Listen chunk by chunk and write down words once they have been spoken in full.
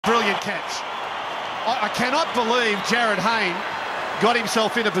Brilliant catch. I cannot believe Jared Hayne got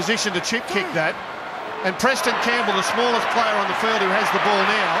himself in a position to chip kick that. And Preston Campbell, the smallest player on the field who has the ball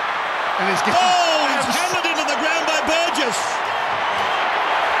now, and is getting... Oh, he's hammered into the ground by Burgess.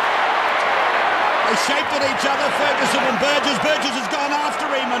 They shaped at each other, Ferguson and Burgess. Burgess has gone after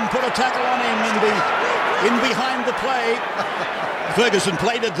him and put a tackle on him in behind the play. Ferguson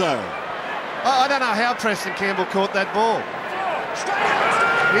played it though. I don't know how Preston Campbell caught that ball.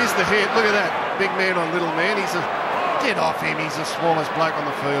 Here's the hit. Look at that. Big man on little man. Get off him. He's the smallest bloke on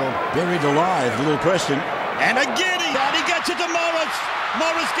the field. Buried alive, little Preston. And again he gets it to Morris.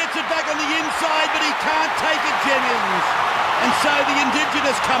 Morris gets it back on the inside, but he can't take it, Jennings. And so the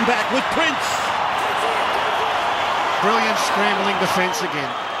Indigenous come back with Prince. Brilliant scrambling defence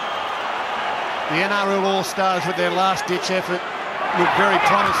again. The NRL All-Stars with their last-ditch effort look very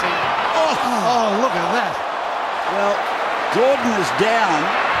promising. Oh, look at that. Well, Gordon is down.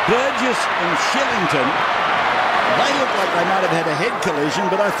 Burgess and Shillington, they look like they might have had a head collision,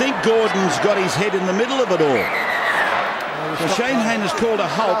 but I think Gordon's got his head in the middle of it all. So Shane Hayne has called a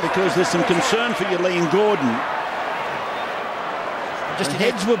halt because there's some concern for Yleen Gordon. Just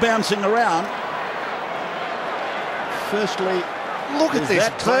heads were bouncing around. Firstly, look at this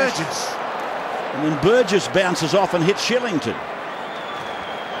Burgess. And then Burgess bounces off and hits Shillington.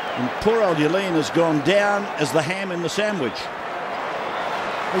 And poor old Yleen has gone down as the ham in the sandwich.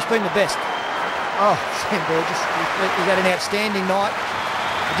 He's been the best. Oh, Sam Burgess. He's had an outstanding night.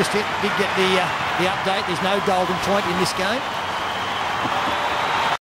 I just did get the update. There's no golden point in this game.